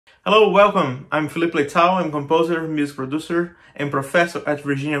Hello, welcome. I'm Filipe Leitão. I'm composer, music producer, and professor at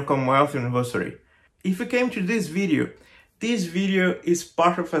Virginia Commonwealth University. If you came to this video is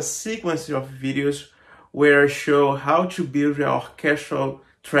part of a sequence of videos where I show how to build an orchestral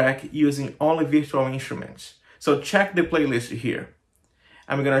track using only virtual instruments. So check the playlist here.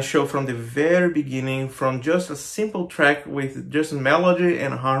 I'm gonna show from the very beginning, from just a simple track with just melody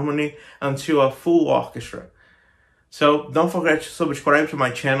and harmony until a full orchestra. So don't forget to subscribe to my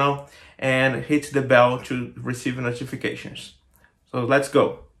channel and hit the bell to receive notifications. So let's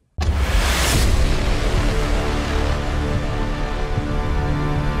go.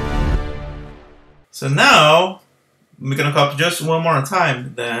 So now we're gonna copy just one more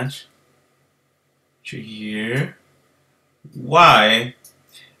time that to here. Why?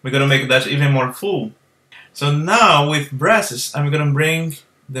 We're gonna make that even more full. So now with brasses, I'm gonna bring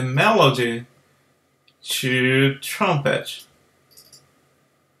the melody to trumpet.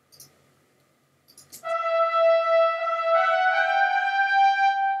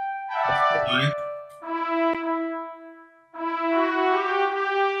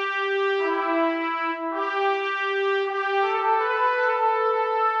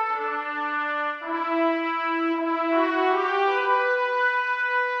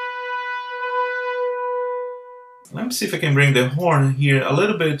 Let me see if I can bring the horn here a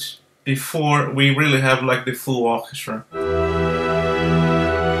little bit before we really have like the full orchestra.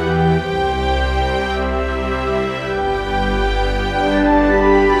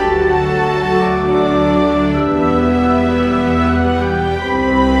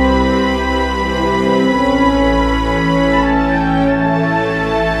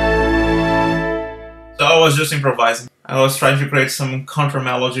 So I was just improvising. I was trying to create some counter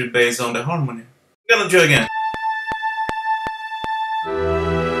melody based on the harmony. I'm gonna do it again.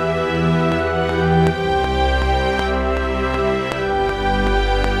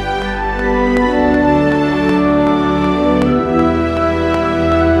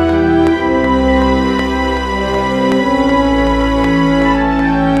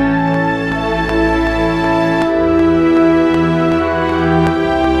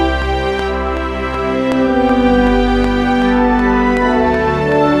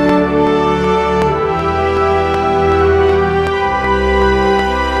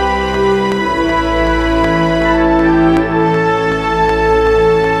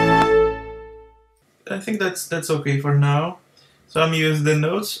 I think that's okay for now. So I'm using the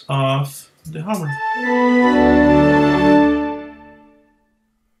notes of the harmony.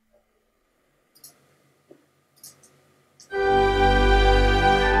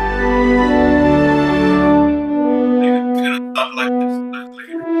 We're gonna stop like this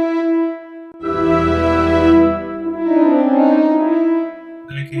later.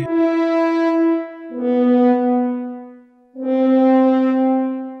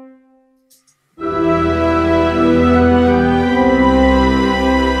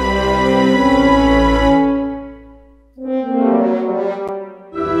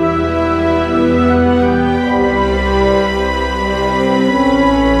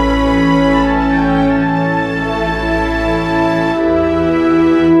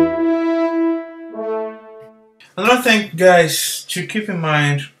 Another thing, guys, to keep in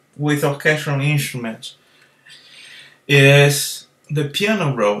mind with orchestral instruments is the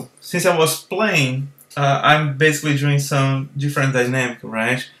piano roll. Since I was playing, I'm basically doing some different dynamic,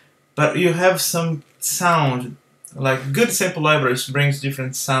 right? But you have some sound, like good sample libraries brings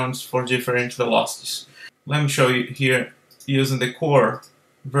different sounds for different velocities. Let me show you here using the core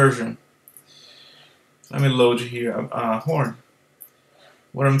version. Let me load here a horn.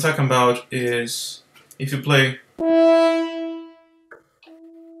 What I'm talking about is if you play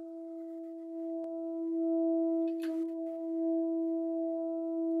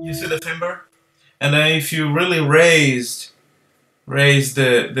you see the timbre, and then if you really raise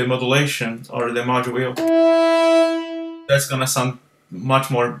the modulation or the module wheel, that's gonna sound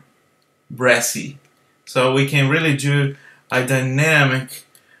much more brassy. So we can really do a dynamic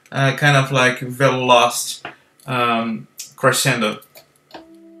kind of like veloce crescendo.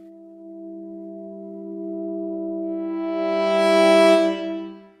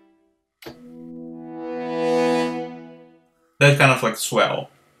 That kind of like swell,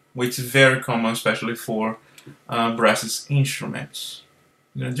 which is very common, especially for brasses instruments.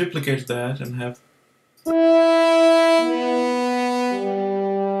 I'm gonna duplicate that and have.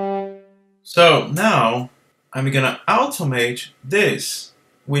 So now I'm gonna automate this,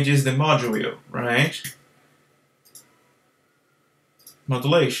 which is the module wheel, right?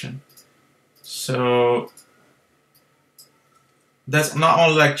 Modulation. So that's not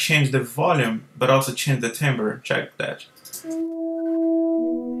only like change the volume, but also change the timbre. Check that.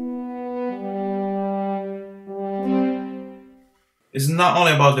 It's not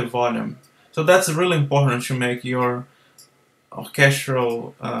only about the volume. So that's really important to make your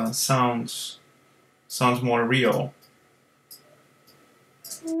orchestral sounds more real.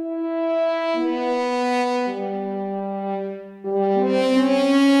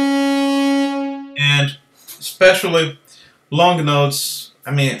 And especially long notes,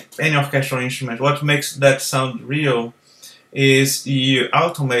 I mean, any orchestral instrument, what makes that sound real is you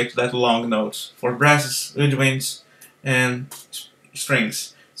automate that long notes for brasses, woodwinds, and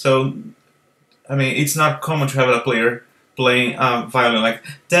strings. So, I mean, it's not common to have a player playing violin like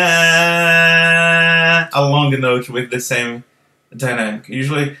da, a long note with the same dynamic.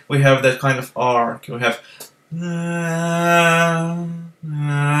 Usually we have that kind of arc. We have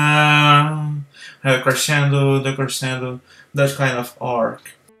a crescendo, decrescendo, that kind of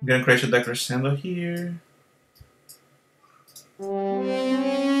arc. I'm gonna create a decrescendo here.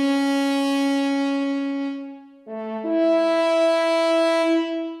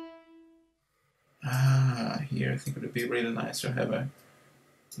 Here I think it would be really nice to have a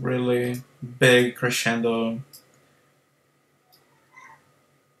really big crescendo.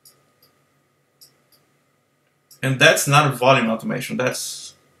 And that's not a volume automation,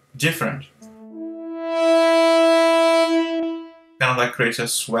 that's different. Kind of like creates a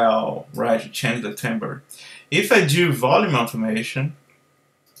swell, right, to change the timbre. If I do volume automation,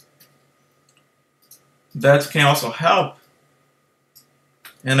 that can also help.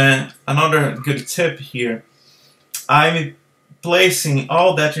 And then another good tip here, I'm placing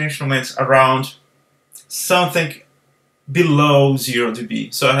all that instruments around something below 0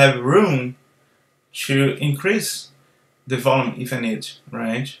 dB. So I have room to increase the volume if I need,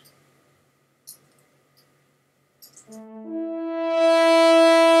 right?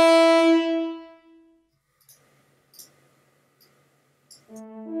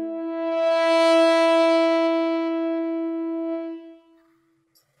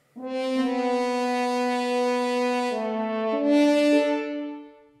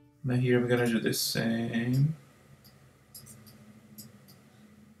 Now here we're gonna do the same.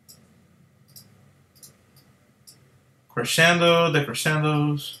 Crescendo,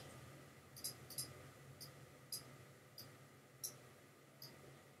 decrescendos.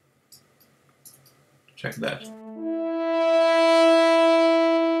 Check that.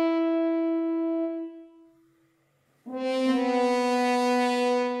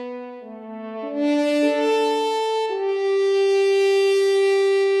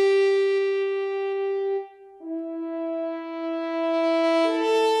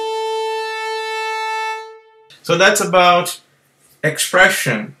 So that's about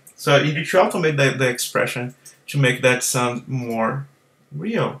expression. So you need to automate the expression to make that sound more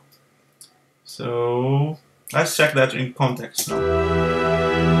real. So let's check that in context now.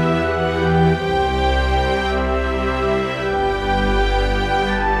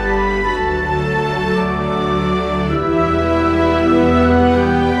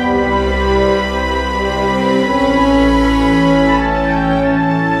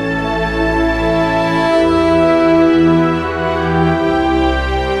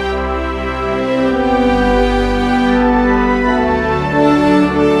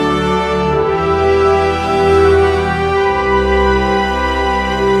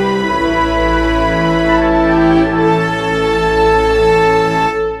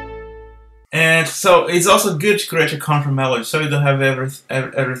 So it's also good to create a counter melody, so you don't have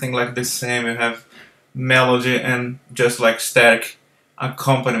everything like the same. You have melody and just like static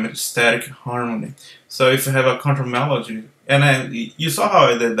accompaniment, static harmony. So if you have a counter melody, and then you saw how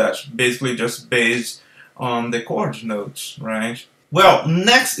I did that, basically just based on the chord notes, right? Well,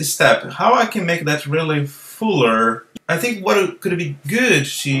 next step, how I can make that really fuller. I think what could be good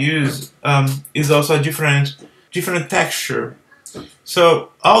to use is also a different texture.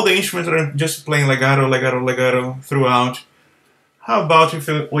 So all the instruments are just playing legato, legato, legato throughout. How about if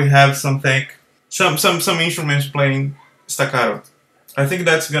we have some instruments playing staccato? I think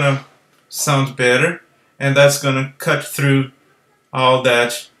that's gonna sound better, and that's gonna cut through all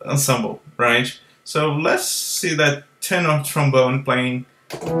that ensemble, right? So let's see that tenor trombone playing.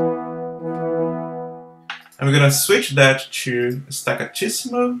 And we're gonna switch that to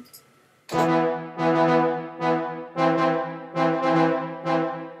staccatissimo.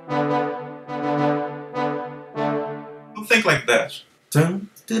 Think like that. Dun,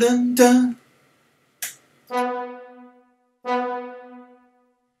 dun, dun, dun.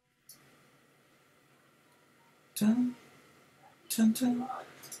 Dun, dun, dun.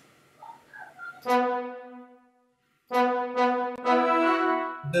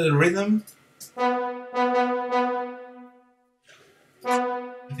 The rhythm.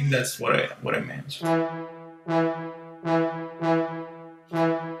 I think that's what I meant.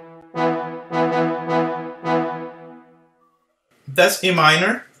 that's E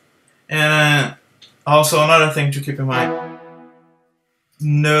minor. And also another thing to keep in mind,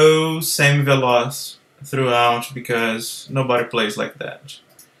 no semi-veloce throughout, because nobody plays like that.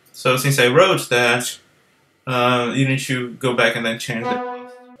 So since I wrote that, you need to go back and then change it.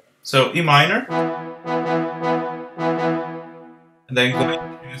 So E minor, and then go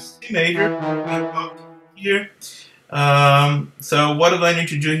into C major, up here. So what do I need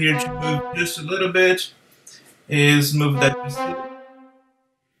to do here to move just a little bit is move that to C.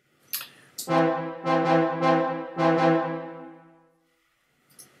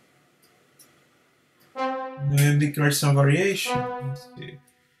 Maybe create some variation. Let's see.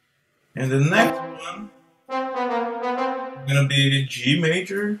 And the next one is gonna be G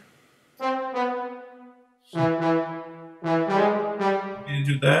major. You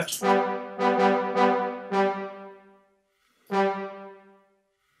do that.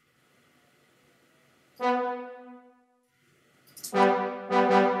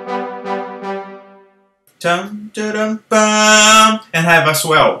 Dum, dum, bum, and have a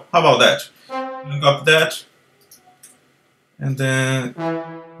swell. How about that? Look up that, and then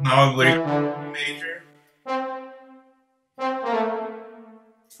now I'm going to major.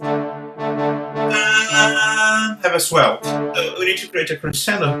 Have a swell. So we need to create a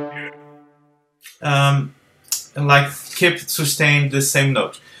crescendo here, and like keep sustain the same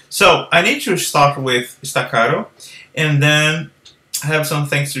note. So I need to start with staccato, and then have some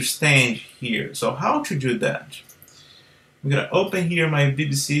things sustained here. So how to do that? I'm gonna open here my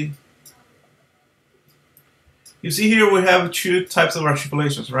BBC. You see here we have two types of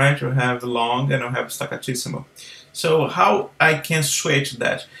articulations, right? We have long and we have staccatissimo. So how I can switch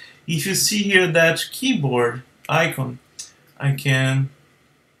that? If you see here that keyboard icon, I can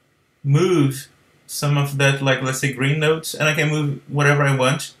move some of that, like let's say green notes, and I can move whatever I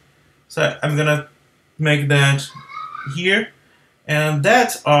want. So I'm gonna make that here, and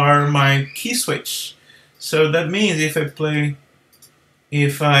that are my key switch. So that means if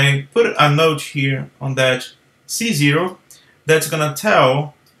I put a note here on that C0, that's gonna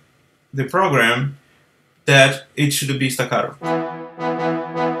tell the program that it should be staccato.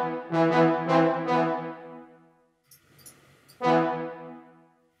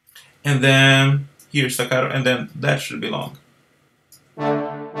 And then here staccato, and then that should be long.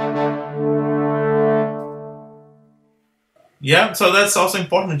 Yeah, so that's also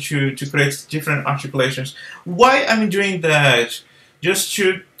important to create different articulations. Why I'm doing that? Just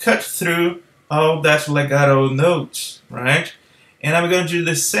to cut through all that legato notes, right? And I'm going to do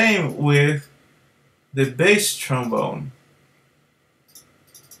the same with the bass trombone.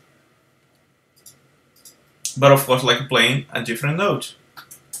 But of course, like playing a different note.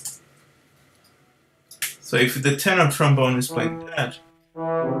 So if the tenor trombone is playing that,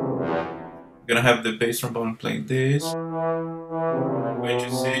 I'm gonna have the bass trombone playing this. I'm going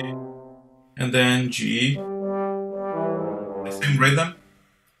to C, and then G, the same rhythm,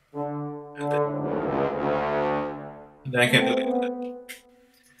 and then I can delete that.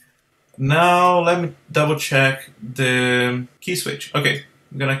 Now let me double check the key switch. Okay,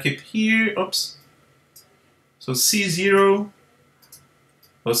 I'm gonna keep here. Oops. So C0,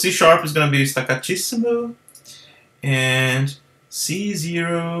 well, C sharp is gonna be staccatissimo, and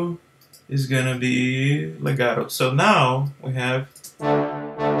C0 is gonna be legato. So now we have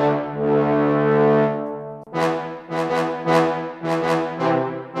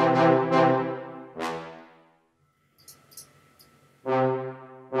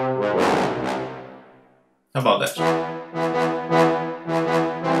how about that?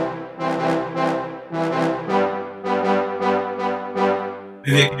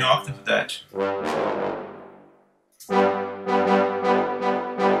 Maybe I can octave that.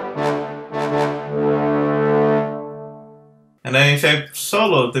 And then if I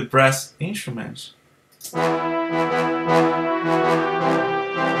solo the brass instruments,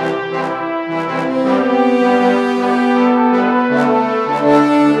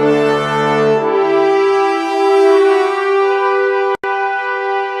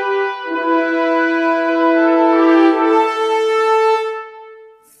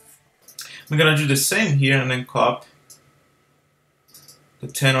 I'm gonna do the same here and then copy the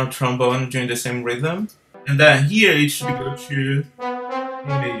tenor trombone doing the same rhythm. And then here it should go to E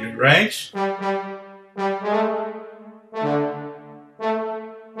major, right?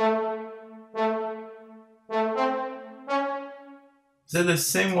 Is that the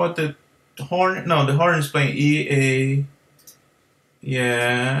same what the horn? No, the horn is playing E, A.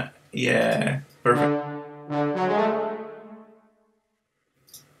 Yeah, perfect.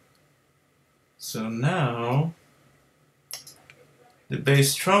 So now the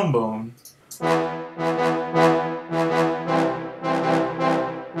bass trombone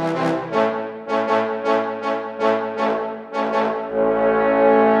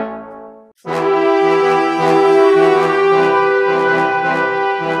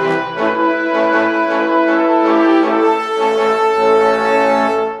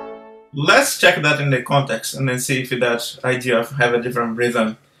check that in the context and then see if that idea of have a different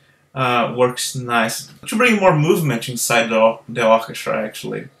rhythm works nice. To bring more movement inside the orchestra,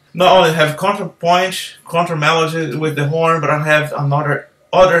 actually. Not only have counterpoint, counter melody with the horn, but I have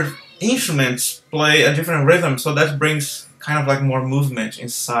other instruments play a different rhythm, so that brings kind of like more movement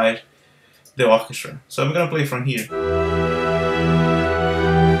inside the orchestra. So I'm gonna play from here.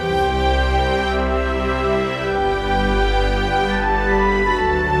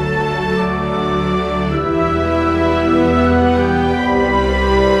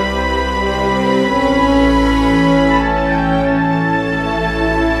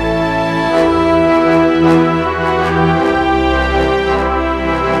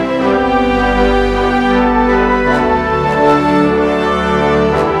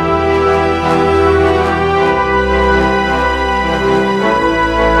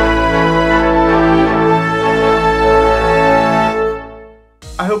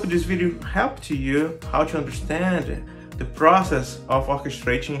 I hope this video helped you how to understand the process of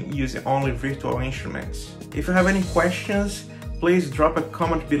orchestrating using only virtual instruments. If you have any questions, please drop a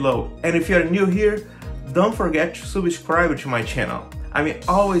comment below. And if you're new here, don't forget to subscribe to my channel. I'm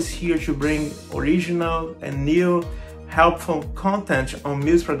always here to bring original and new helpful content on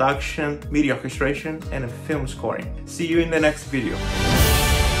music production, media orchestration, and film scoring. See you in the next video.